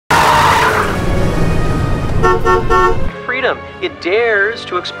freedom. It dares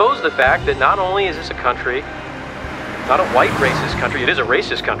to expose the fact that not only is this a country, not a white racist country, it is a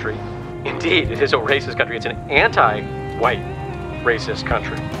racist country. Indeed, it is a racist country. It's an anti-white racist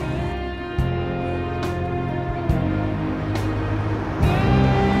country.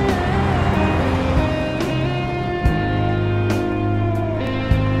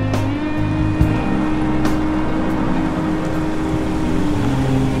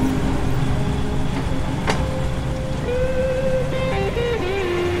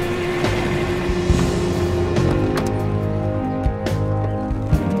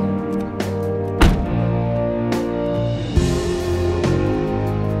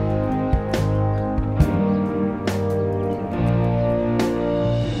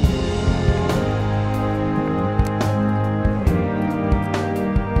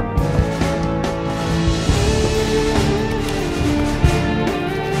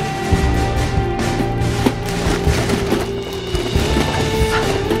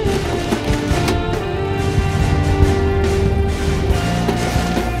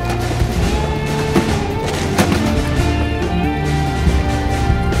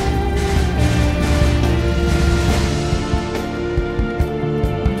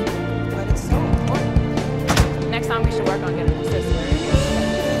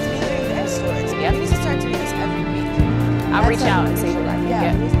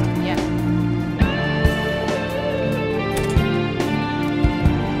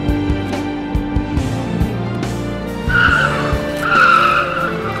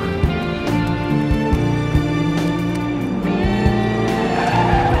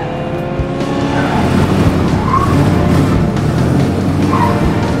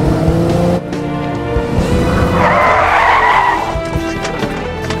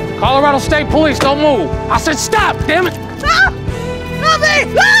 State Police, don't move. I said stop, damn it. Help! Help me!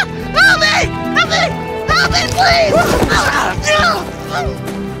 Help me! Help me! Help me, please!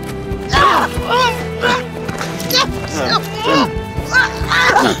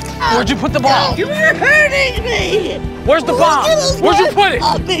 Where'd you put the bomb? You're hurting me! Where's the bomb? Where'd you put it?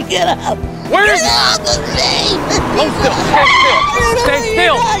 Help me get up! Where is it? Get off of me! Hold still. Stay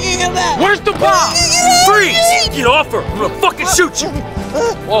still. Stay still. Where's the bomb? Freeze! Get off her! I'm gonna fucking shoot you!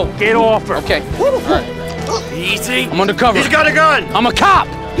 Whoa, get off her. Okay. All right. Easy. I'm undercover. He's got a gun. I'm a cop.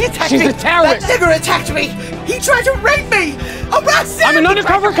 He attacked She's me. a terrorist. That nigger attacked me. He tried to rape me. Arrest him. I'm an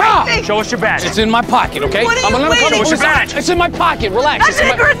undercover cop. Show us your badge. It's in my pocket, okay? What are I'm you an undercover. Show us your badge. It's in my pocket. Relax.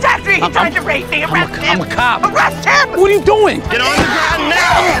 That nigger attacked me. He tried to rape me. Arrest him. I'm a cop. Arrest him. What are you doing? Get on the ground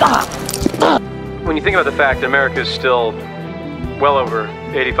now. When you think about the fact that America is still well over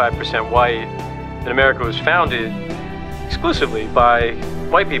 85% white, and America was founded exclusively by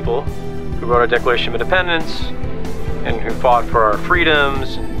white people who wrote our Declaration of Independence and who fought for our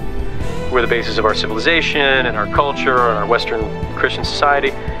freedoms and who were the basis of our civilization and our culture and our Western Christian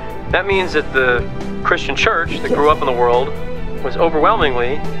society. That means that the Christian church that grew up in the world was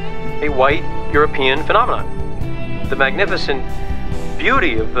overwhelmingly a white European phenomenon. The magnificent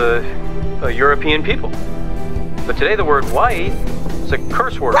beauty of the European people. But today the word white is a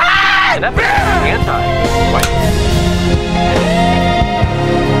curse word, and that makes it anti-white.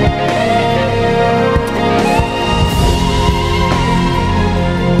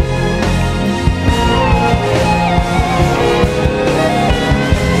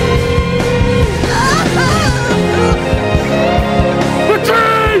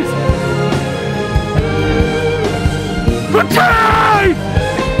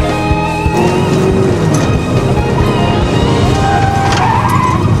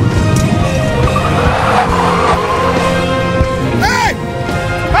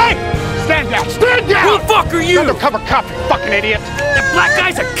 Who the fuck are you? Undercover cop, you fucking idiot! That black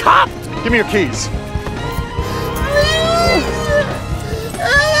guy's a cop? Give me your keys.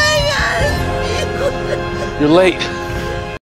 Oh my God. You're late.